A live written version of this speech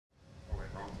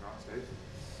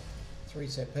Three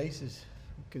set pieces.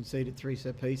 Conceded three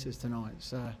set pieces tonight.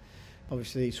 So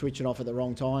obviously switching off at the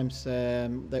wrong times.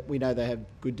 That we know they have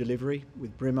good delivery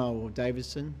with Brimo or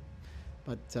Davidson,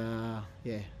 but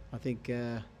yeah, I think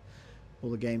all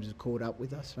the games have caught up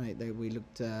with us, mate. We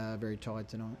looked very tired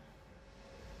tonight.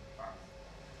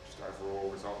 Just overall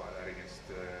result like that against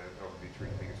Melbourne Victory,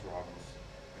 biggest rivals,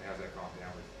 and how's that gone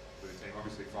down with the team?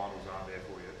 Obviously finals aren't there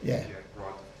for you. Yeah. You had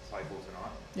right to play for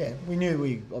tonight. Yeah, we knew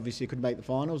we obviously could make the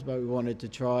finals, but we wanted to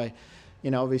try.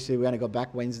 You know, obviously we only got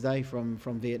back Wednesday from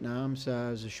Vietnam, so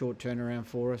it was a short turnaround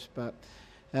for us. But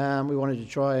we wanted to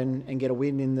try and get a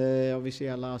win in obviously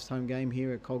our last home game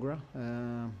here at Corica.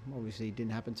 Obviously it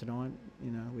didn't happen tonight.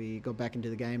 You know, we got back into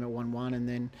the game at 1-1, and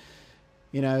then,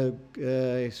 you know,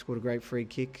 scored a great free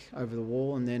kick over the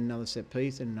wall, and then another set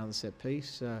piece and another set piece.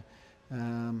 So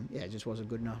yeah, it just wasn't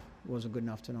good enough. It wasn't good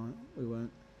enough tonight. We weren't.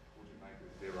 What did you make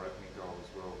of their opening goal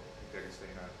as well?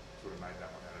 D'Agostino sort of made that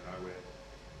one out of nowhere.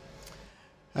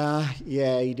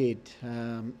 Yeah, he did.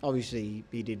 Obviously,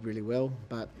 he did really well,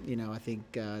 but you know, I think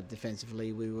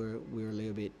defensively we were a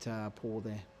little bit poor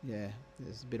there. Yeah,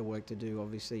 there's a bit of work to do,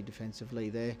 obviously, defensively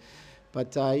there.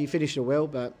 But he finished it well,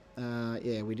 but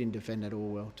yeah, we didn't defend at all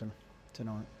well tonight.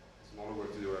 There's a lot of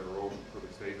work to do overall for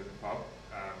the Steve at the pub.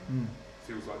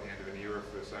 Feels like the end of an era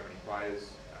for so many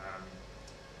players.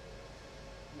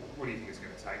 What do you think it's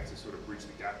going to take to sort of bridge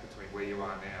the gap between where you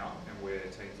are now and where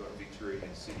teams like Victory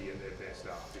and City at their best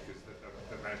are? Because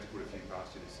they've managed to put a few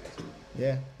past you this season.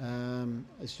 Yeah,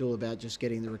 it's all about just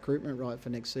getting the recruitment right for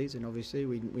next season. Obviously,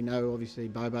 we know obviously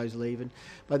Bobo's leaving,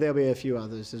 but there'll be a few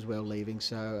others as well leaving.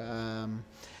 So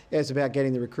yeah, it's about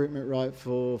getting the recruitment right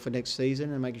for next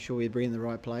season and making sure we bring in the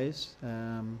right players.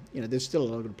 You know, there's still a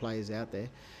lot of good players out there.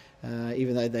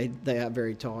 Even though they are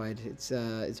very tired.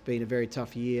 It's been a very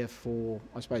tough year for,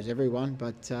 I suppose, everyone,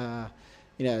 but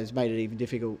you know, it's made it even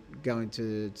difficult going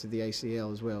to the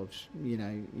ACL as well. You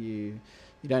know, you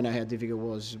don't know how difficult it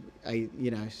was.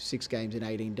 You know, 6 games in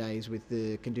 18 days with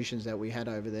the conditions that we had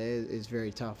over there is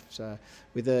very tough. So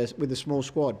with a small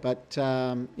squad, but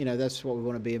you know, that's what we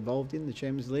want to be involved in, the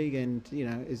Champions League, and you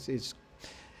know,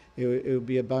 it would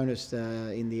be a bonus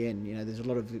in the end. You know, there's a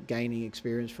lot of gaining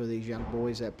experience for these young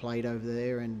boys that played over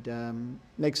there, and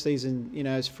next season, you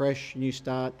know, it's fresh, new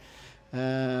start,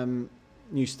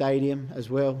 new stadium as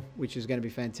well, which is going to be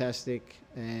fantastic.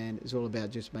 And it's all about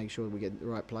just making sure we get the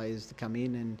right players to come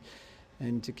in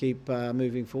and to keep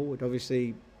moving forward.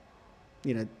 Obviously,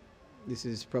 you know, this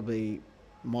is probably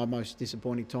my most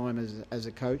disappointing time as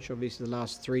a coach. Obviously, the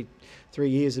last three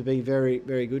years have been very,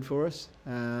 very good for us.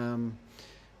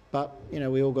 But, you know,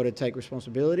 we all got to take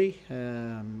responsibility,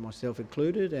 myself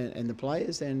included, and the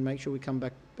players, and make sure we come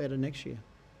back better next year.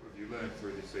 What have you learned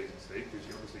through this season, Steve?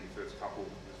 Because obviously your first couple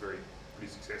was pretty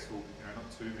successful. You know,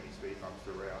 not too many speed bumps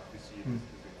throughout. This year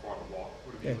there's been quite a lot.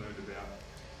 What have you learned about,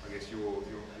 I guess, your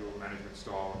management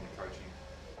style and your coaching?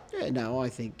 Yeah, no, I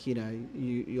think, you know,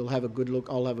 you'll have a good look.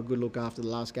 I'll have a good look after the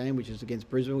last game, which is against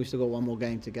Brisbane. We've still got one more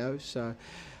game to go. So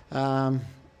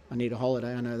I need a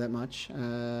holiday, I know that much,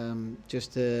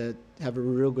 just to have a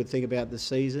real good think about the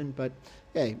season. But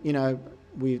yeah, you know,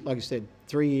 like I said,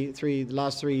 the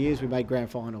last 3 years we made grand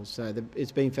finals, so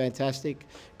it's been fantastic.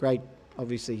 Great,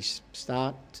 obviously,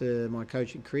 start to my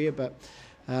coaching career, but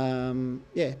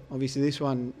yeah, obviously this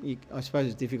one, I suppose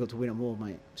it's difficult to win them all,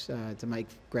 mate. So to make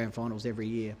grand finals every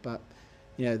year, but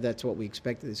you know, that's what we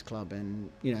expect of this club, and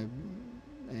you know.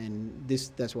 And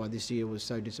that's why this year was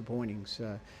so disappointing.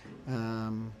 So,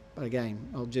 but again,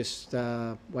 I'll just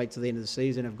wait till the end of the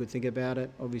season, have a good think about it.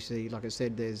 Obviously, like I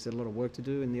said, there's a lot of work to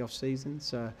do in the off season.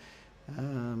 So,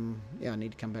 yeah, I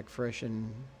need to come back fresh and,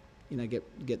 you know, get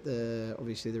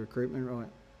obviously the recruitment right.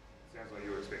 Sounds like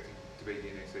you're expecting to be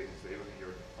here next season, Steve. I think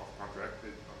you're off contract.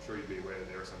 I'm sure you'd be aware that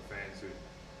there are some fans who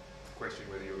question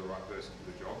whether you're the right person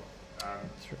for the job.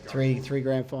 Three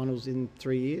grand finals in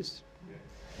 3 years. Yeah.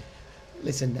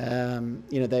 Listen,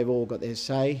 you know, they've all got their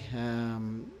say.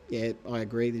 Yeah, I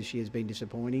agree this year's been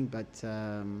disappointing, but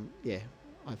yeah,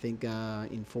 I think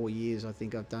in 4 years, I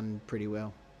think I've done pretty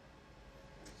well.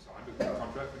 Signed a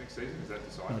contract for next season? Is that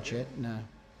decided? Not yet, no.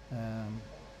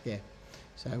 Yeah,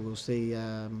 so we'll see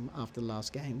after the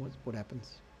last game what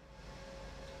happens.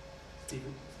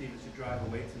 Stephen, as you drive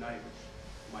away tonight,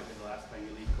 which might be the last time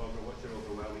you leave Cobra, what's your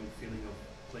overwhelming feeling of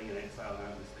playing in exile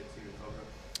now in the States here in Cobra?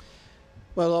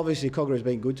 Well, obviously, Corica has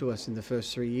been good to us in the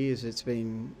first 3 years. It's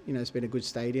been, you know, it's been a good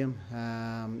stadium.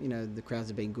 You know, the crowds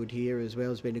have been good here as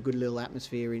well. It's been a good little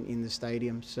atmosphere in the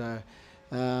stadium. So,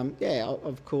 yeah,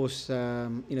 of course, you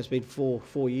know, it's been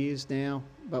four years now,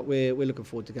 but we're looking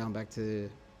forward to going back to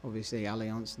obviously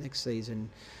Allianz next season.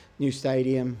 new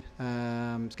stadium.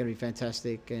 It's going to be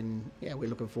fantastic, and yeah, we're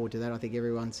looking forward to that. I think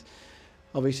everyone's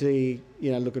obviously,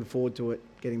 looking forward to it,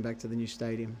 getting back to the new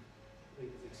stadium. I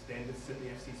think it's extended Sydney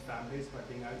FC's fan base by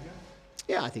being out here.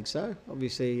 Yeah, I think so.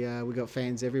 Obviously, we've got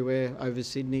fans everywhere over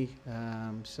Sydney,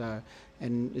 and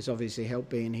it's obviously helped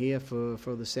being here for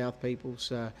the South people.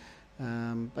 So,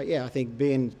 but yeah, I think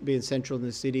being central in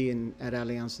the city and at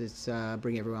Allianz, it's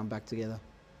bring everyone back together.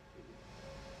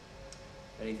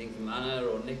 Anything from Anna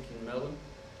or Nick in Melbourne?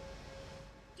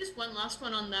 Just one last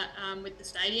one on that with the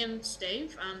stadium,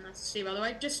 Steve. That's Steve, by the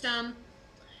way. Just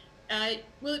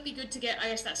will it be good to get, I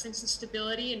guess, that sense of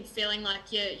stability and feeling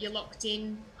like you're locked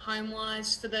in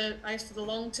home-wise for the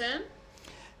long term?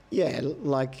 Yeah,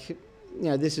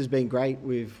 this has been great.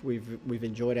 We've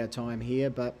enjoyed our time here,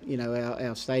 but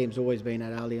our stadium's always been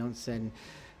at Allianz, and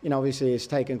obviously it's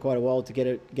taken quite a while to get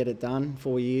it done.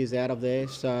 4 years out of there,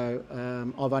 so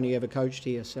I've only ever coached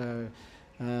here, so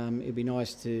it'd be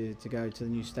nice to go to the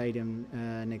new stadium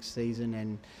next season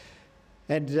and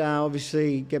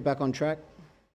obviously get back on track.